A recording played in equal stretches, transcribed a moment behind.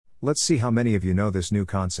Let's see how many of you know this new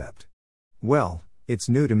concept. Well, it's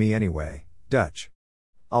new to me anyway, Dutch.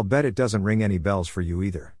 I'll bet it doesn't ring any bells for you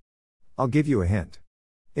either. I'll give you a hint.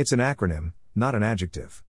 It's an acronym, not an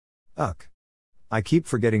adjective. Ugh. I keep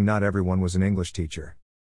forgetting not everyone was an English teacher.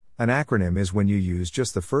 An acronym is when you use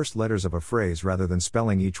just the first letters of a phrase rather than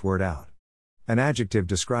spelling each word out. An adjective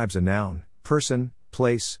describes a noun, person,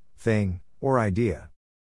 place, thing, or idea.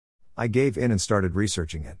 I gave in and started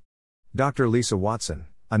researching it. Dr. Lisa Watson,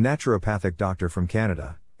 a naturopathic doctor from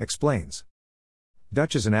Canada, explains.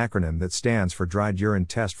 Dutch is an acronym that stands for Dried Urine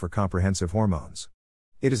Test for Comprehensive Hormones.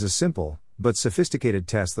 It is a simple, but sophisticated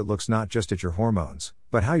test that looks not just at your hormones,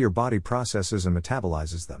 but how your body processes and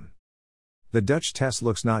metabolizes them. The Dutch test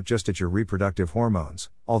looks not just at your reproductive hormones,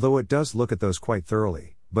 although it does look at those quite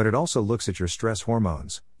thoroughly, but it also looks at your stress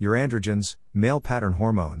hormones, your androgens, male pattern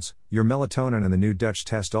hormones, your melatonin, and the new Dutch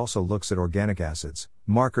test also looks at organic acids,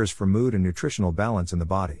 markers for mood and nutritional balance in the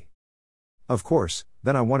body. Of course,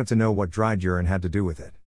 then I wanted to know what dried urine had to do with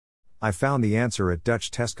it. I found the answer at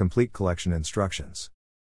Dutch Test Complete Collection Instructions.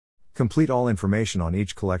 Complete all information on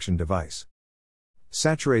each collection device.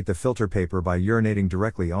 Saturate the filter paper by urinating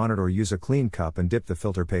directly on it or use a clean cup and dip the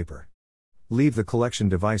filter paper. Leave the collection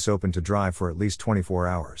device open to dry for at least 24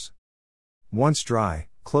 hours. Once dry,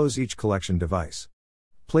 close each collection device.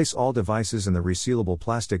 Place all devices in the resealable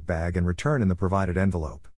plastic bag and return in the provided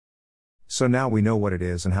envelope. So now we know what it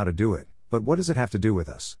is and how to do it, but what does it have to do with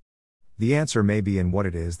us? The answer may be in what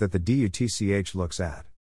it is that the DUTCH looks at.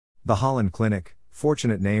 The Holland Clinic,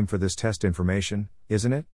 fortunate name for this test information,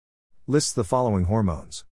 isn't it? Lists the following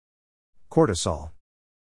hormones: cortisol,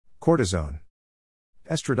 cortisone,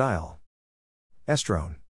 estradiol,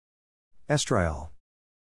 estrone, estriol,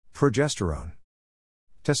 progesterone,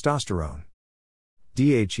 testosterone,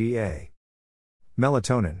 DHEA,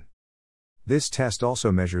 melatonin. This test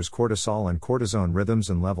also measures cortisol and cortisone rhythms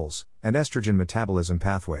and levels, and estrogen metabolism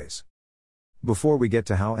pathways. Before we get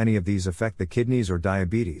to how any of these affect the kidneys or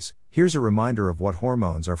diabetes, here's a reminder of what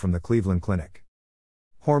hormones are from the Cleveland Clinic.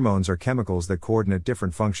 Hormones are chemicals that coordinate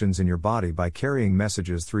different functions in your body by carrying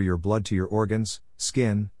messages through your blood to your organs,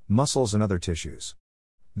 skin, muscles, and other tissues.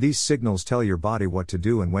 These signals tell your body what to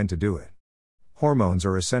do and when to do it. Hormones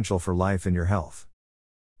are essential for life and your health.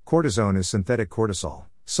 Cortisone is synthetic cortisol,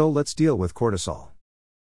 so let's deal with cortisol.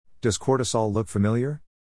 Does cortisol look familiar?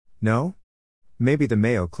 No? Maybe the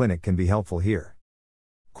Mayo Clinic can be helpful here.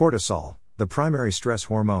 Cortisol, the primary stress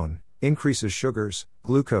hormone, increases sugars,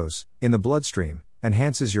 glucose, in the bloodstream,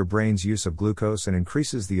 enhances your brain's use of glucose, and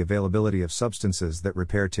increases the availability of substances that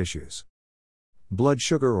repair tissues. Blood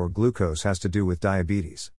sugar or glucose has to do with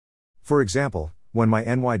diabetes. For example, when my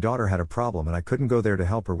NY daughter had a problem and I couldn't go there to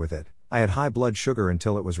help her with it, I had high blood sugar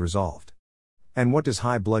until it was resolved. And what does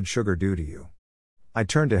high blood sugar do to you? I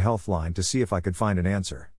turned to Healthline to see if I could find an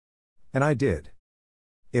answer. And I did.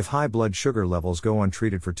 If high blood sugar levels go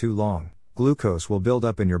untreated for too long, glucose will build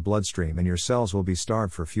up in your bloodstream and your cells will be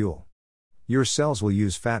starved for fuel. Your cells will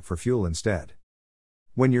use fat for fuel instead.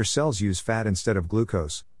 When your cells use fat instead of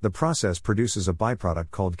glucose, the process produces a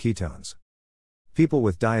byproduct called ketones. People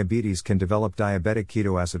with diabetes can develop diabetic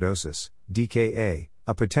ketoacidosis, DKA,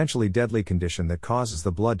 a potentially deadly condition that causes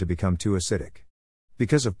the blood to become too acidic.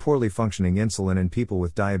 Because of poorly functioning insulin in people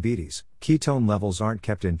with diabetes, ketone levels aren't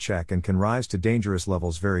kept in check and can rise to dangerous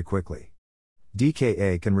levels very quickly.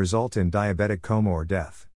 DKA can result in diabetic coma or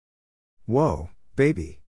death. Whoa,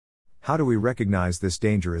 baby! How do we recognize this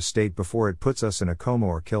dangerous state before it puts us in a coma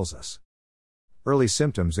or kills us? Early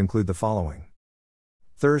symptoms include the following: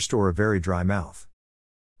 thirst or a very dry mouth,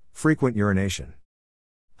 frequent urination,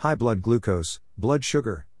 high blood glucose, blood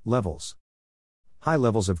sugar, levels, high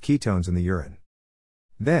levels of ketones in the urine.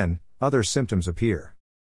 Then, other symptoms appear: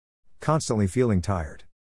 constantly feeling tired,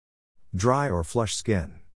 dry or flushed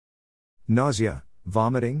skin, nausea,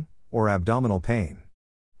 vomiting, or abdominal pain.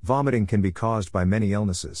 Vomiting can be caused by many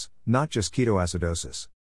illnesses, not just ketoacidosis.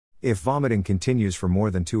 If vomiting continues for more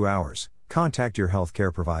than 2 hours, contact your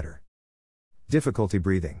healthcare provider. Difficulty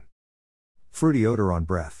breathing, fruity odor on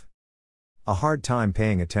breath, a hard time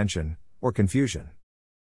paying attention, or confusion.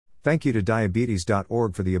 Thank you to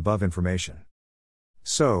diabetes.org for the above information.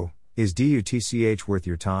 So, is DUTCH worth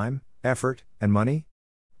your time, effort, and money?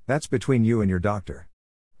 That's between you and your doctor.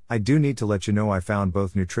 I do need to let you know I found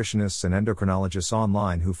both nutritionists and endocrinologists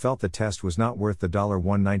online who felt the test was not worth the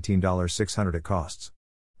 $119,600 it costs.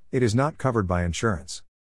 It is not covered by insurance.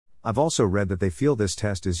 I've also read that they feel this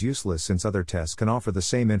test is useless since other tests can offer the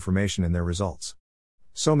same information in their results.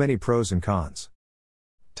 So many pros and cons.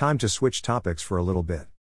 Time to switch topics for a little bit.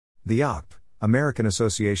 The AAKP, American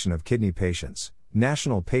Association of Kidney Patients,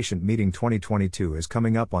 National Patient Meeting 2022 is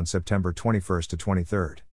coming up on September 21st to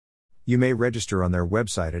 23rd. You may register on their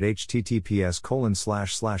website at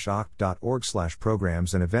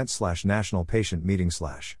https://ocp.org/programs and events/national patient meeting/.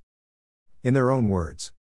 In their own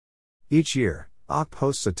words. Each year, OCP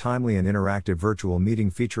hosts a timely and interactive virtual meeting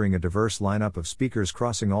featuring a diverse lineup of speakers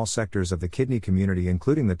crossing all sectors of the kidney community,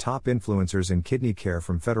 including the top influencers in kidney care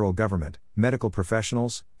from federal government, medical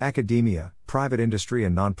professionals, academia, private industry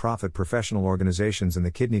and nonprofit professional organizations in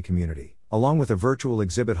the kidney community, along with a virtual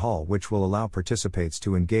exhibit hall which will allow participants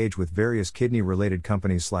to engage with various kidney-related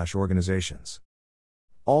companies/organizations.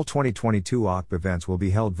 All 2022 OCP events will be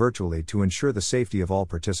held virtually to ensure the safety of all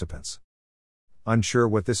participants. Unsure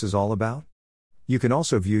what this is all about? You can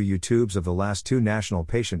also view YouTubes of the last 2 national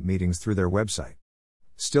patient meetings through their website.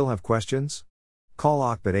 Still have questions? Call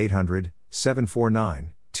OCP at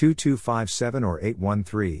 800-749-2257 or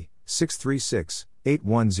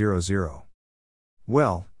 813-636-8100.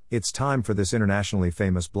 Well, it's time for this internationally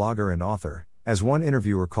famous blogger and author, as one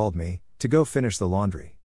interviewer called me, to go finish the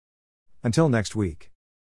laundry. Until next week.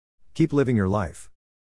 Keep living your life.